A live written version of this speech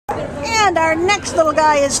And our next little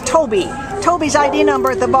guy is Toby. Toby's ID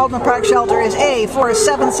number at the Baldwin Park Shelter is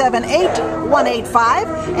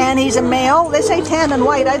A4778185, and he's a male. They say tan and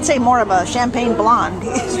white. I'd say more of a champagne blonde.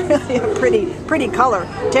 He's really a pretty color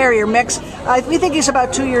terrier mix. We think he's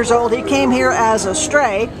about 2 years old. He came here as a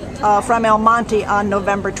stray from Monte on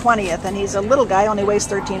November 20th, and he's a little guy, only weighs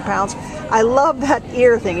 13 pounds. I love that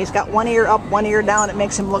ear thing. He's got one ear up, one ear down. It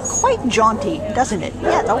makes him look quite jaunty, doesn't it?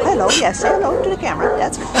 Yes. Oh, hello. Yes, say hello to the camera.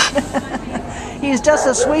 That's good. He's just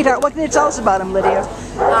a sweetheart. What can you tell us about him, Lydia?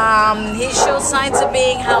 He shows signs of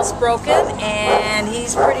being housebroken, and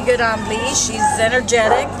he's pretty good on leash. He's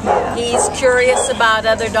energetic. Yeah. He's curious about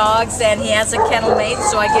other dogs, and he has a kennel mate,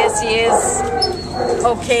 so I guess he is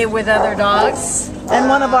okay with other dogs. And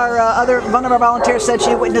one of our volunteers said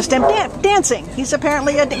she witnessed him dancing. He's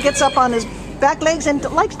apparently gets up on his back legs and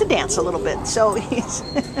likes to dance a little bit. So he's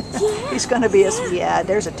going to be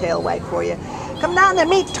there's a tail wag for you. Come down and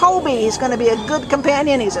meet Toby. He's going to be a good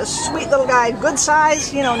companion. He's a sweet little guy, good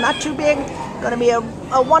size, not too big. Going to be a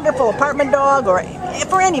wonderful apartment dog, or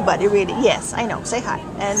for anybody really. Yes, I know. Say hi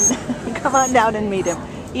and come on down and meet him.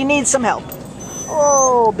 He needs some help.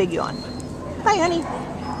 Oh, big yawn. Bye, honey.